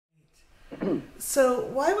So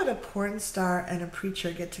why would a porn star and a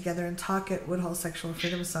preacher get together and talk at Woodhull Sexual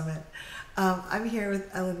Freedom Summit? I'm here with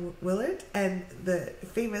Ellen Willert and the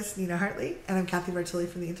famous Nina Hartley, and I'm Kathy Bartoli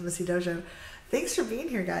from the Intimacy Dojo. Thanks for being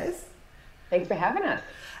here, guys. Thanks for having us.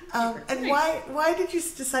 And why did you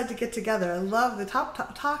decide to get together? I love the talk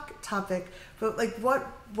topic, but like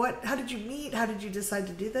how did you meet? How did you decide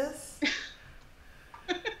to do this?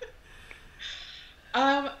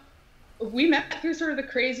 We met through sort of the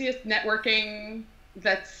craziest networking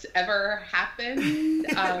that's ever happened.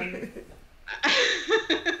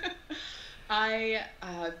 I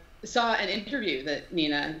saw an interview that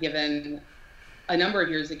Nina had given a number of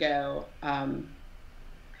years ago, and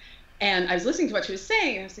I was listening to what she was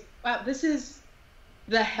saying, and I was like, wow, this is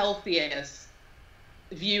the healthiest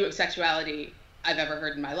view of sexuality I've ever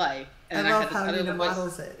heard in my life. And I love how Nina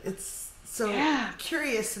models it. It's so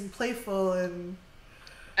curious and playful and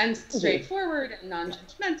straightforward and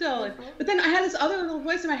non-judgmental. But then I had this other little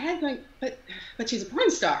voice in my head going, but she's a porn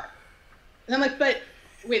star. And I'm like, but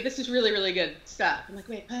wait, this is really, really good stuff. I'm like,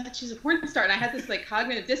 wait, but she's a porn star. And I had this like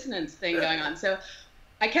cognitive dissonance thing going on. So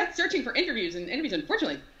I kept searching for interviews.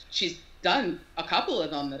 Unfortunately, she's done a couple of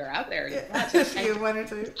them that are out there. One or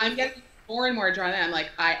two. I'm getting more and more drawn in. I'm like,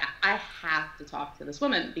 I have to talk to this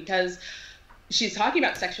woman because she's talking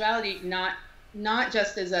about sexuality not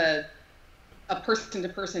just as a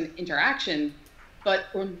person-to-person interaction, but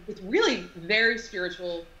with really very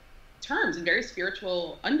spiritual terms and very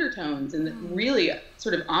spiritual undertones, and really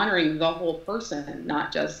sort of honoring the whole person,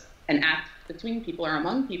 not just an act between people or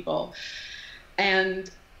among people. And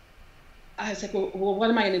I was like, well,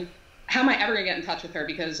 how am I ever going to get in touch with her?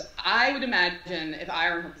 Because I would imagine if I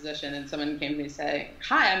were in her position and someone came to me saying,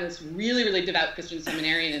 hi, I'm this really, really devout Christian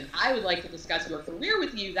seminarian, and I would like to discuss your career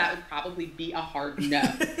with you, that would probably be a hard no.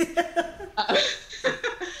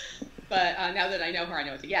 But now that I know her, I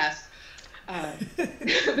know it's a yes. But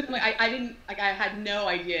I had no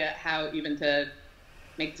idea how even to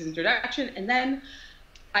make this introduction. And then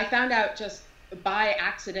I found out just by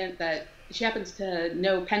accident that she happens to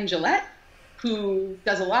know Penn Jillette, who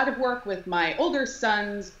does a lot of work with my older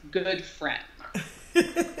son's good friend.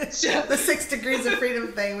 So, the 6 Degrees of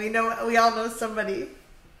Freedom thing. We all know somebody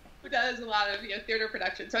who does a lot of theater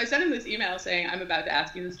production. So I sent him this email saying, I'm about to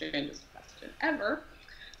ask you the strangest question ever,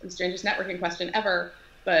 the strangest networking question ever.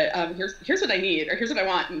 But here's what I need, or here's what I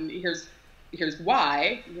want, and here's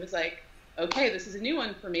why. And he was like, okay, this is a new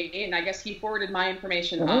one for me. And I guess he forwarded my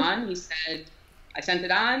information on. He said, I sent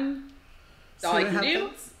it on. That's all I can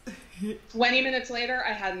do. 20 minutes later,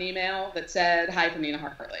 I had an email that said, hi from Nina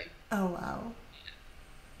Hartley. Oh, wow.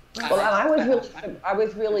 Well, I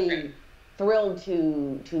was really thrilled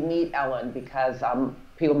to meet Ellen because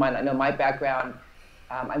people might not know my background.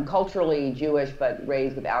 I'm culturally Jewish, but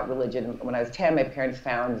raised without religion. When I was 10, my parents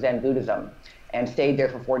found Zen Buddhism and stayed there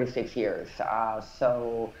for 46 years.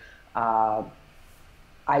 So I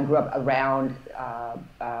grew up around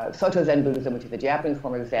Soto Zen Buddhism, which is the Japanese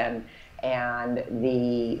form of Zen. And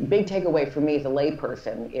the big takeaway for me as a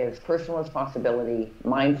layperson is personal responsibility,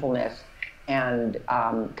 mindfulness, and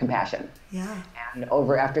compassion. Yeah. And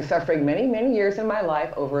after suffering many, many years in my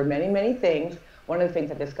life over many, many things, one of the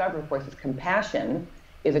things I discovered, of course, is compassion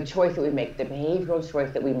is a choice that we make, the behavioral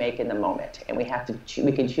choice that we make in the moment. And we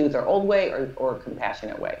can choose our old way or a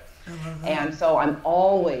compassionate way. And so I'm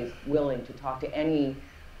always willing to talk to any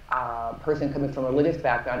person coming from a religious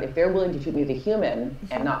background. If they're willing to treat me as a human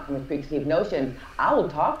and not from a preconceived notion, I will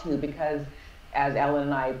talk to you because, as Ellen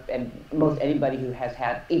and I and most anybody who has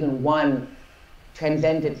had even one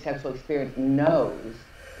transcendent sexual experience knows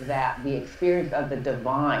that the experience of the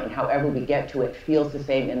divine, however we get to it, feels the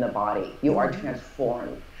same in the body. You are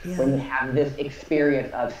transformed when you have this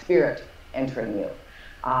experience of spirit entering you.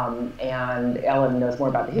 And Ellen knows more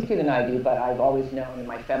about the history than I do, but I've always known in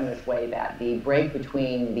my feminist way that the break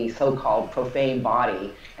between the so-called profane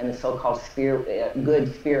body and the so-called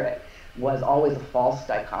good spirit was always a false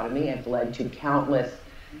dichotomy and led to countless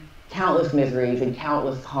miseries and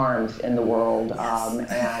countless harms in the world,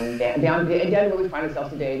 and down to where we find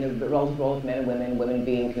ourselves today in the role of men and women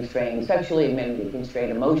being constrained sexually and men being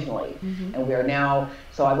constrained emotionally. And we are now,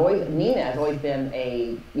 Nina has always been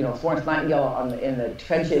a, Florence Nightingale in the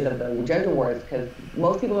trenches of the gender wars, because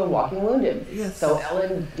most people are walking wounded. So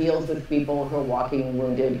Ellen deals with people who are walking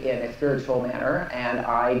wounded in a spiritual manner, and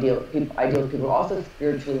I deal with people who are also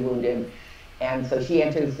spiritually wounded. And so she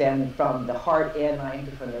enters them from the heart in, and I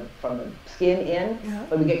enter from the skin in,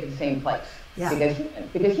 but we get to the same place because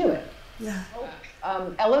human.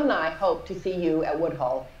 Ellen and I hope to see you at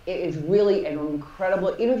Woodhull. It is really an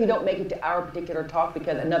incredible, even if you don't make it to our particular talk,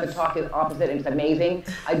 because another talk is opposite and it's amazing.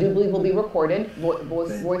 I do believe will be recorded,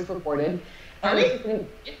 voice recorded. Are we?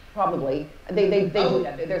 Probably. They do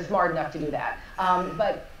that. They're smart enough to do that.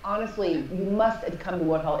 But honestly, you must come to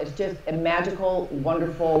Woodhull. It's just a magical,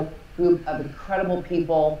 wonderful group of incredible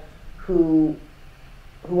people who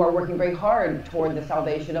are working very hard toward the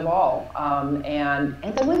salvation of all. And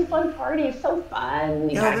it's a really fun party. It's so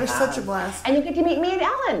fun. Yeah, there's such a blast. And you get to meet me and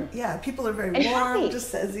Ellen. Yeah, people are very And warm, happy.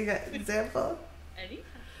 just as you got example.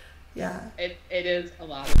 Yeah. It is a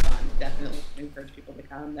lot of fun. Definitely encourage people to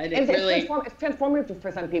come. And It's really, it's transformative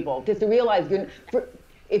for some people, just to realize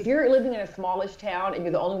if you're living in a smallish town and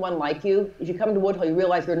you're the only one like you, if you come to Woodhull, you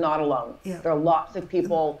realize you're not alone. Yeah. There are lots of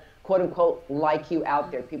people, quote unquote, like you out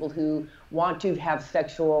there, people who want to have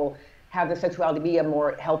their sexuality be a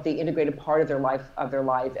more healthy, integrated part of their life,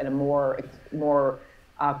 and a more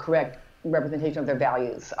correct representation of their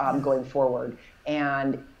values going forward.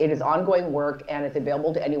 And it is ongoing work, and it's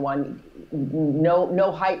available to anyone.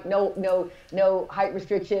 No height, no height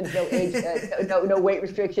restrictions, no age, no weight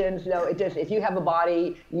restrictions. No, it just, if you have a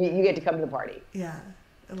body, you get to come to the party. Yeah,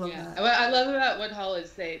 I love that. What I love about Woodhull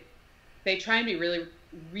is they try and be really,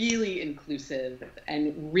 really inclusive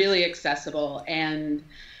and really accessible. And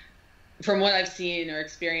from what I've seen or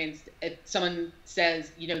experienced, if someone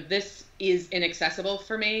says, this is inaccessible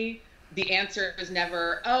for me, the answer is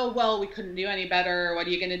never, oh, well, we couldn't do any better. What are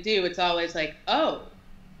you going to do? It's always like, oh,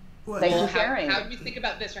 well, how do we think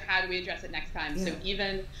about this, or how do we address it next time? Yeah. So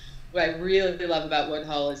even what I really love about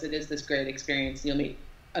Woodhull is it is this great experience. You'll meet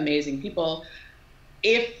amazing people.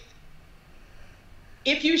 If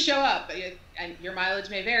you show up, and your mileage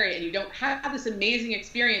may vary, and you don't have this amazing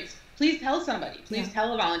experience, please tell somebody. Please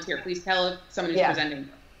tell a volunteer. Please tell someone who's presenting.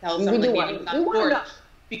 Tell someone like me who's on board,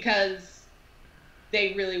 because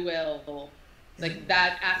they really will. Like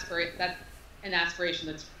that's an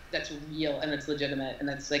aspiration that's real and that's legitimate, and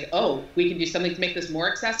that's like, oh, we can do something to make this more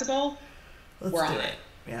accessible. We're on it.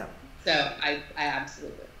 Yeah. So I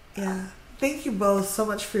absolutely. Yeah. Thank you both so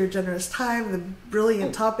much for your generous time, the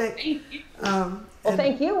brilliant topic. Thank you.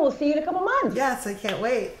 Thank you. We'll see you in a couple months. Yes, I can't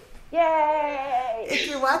wait. Yay! If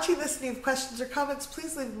you're watching this and you have questions or comments,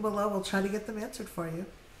 please leave them below. We'll try to get them answered for you.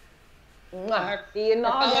 See you in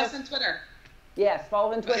August. Follow us on Twitter. Yes,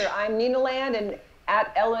 follow on Twitter. I'm Nina Land and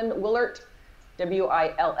at Ellen Willert,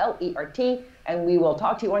 Willert, and we will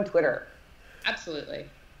talk to you on Twitter. Absolutely.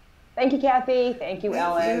 Thank you, Kathy. Thank you,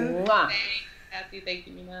 Ellen. You. Mwah. Thanks, Kathy. Thank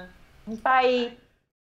you, Nina. Bye.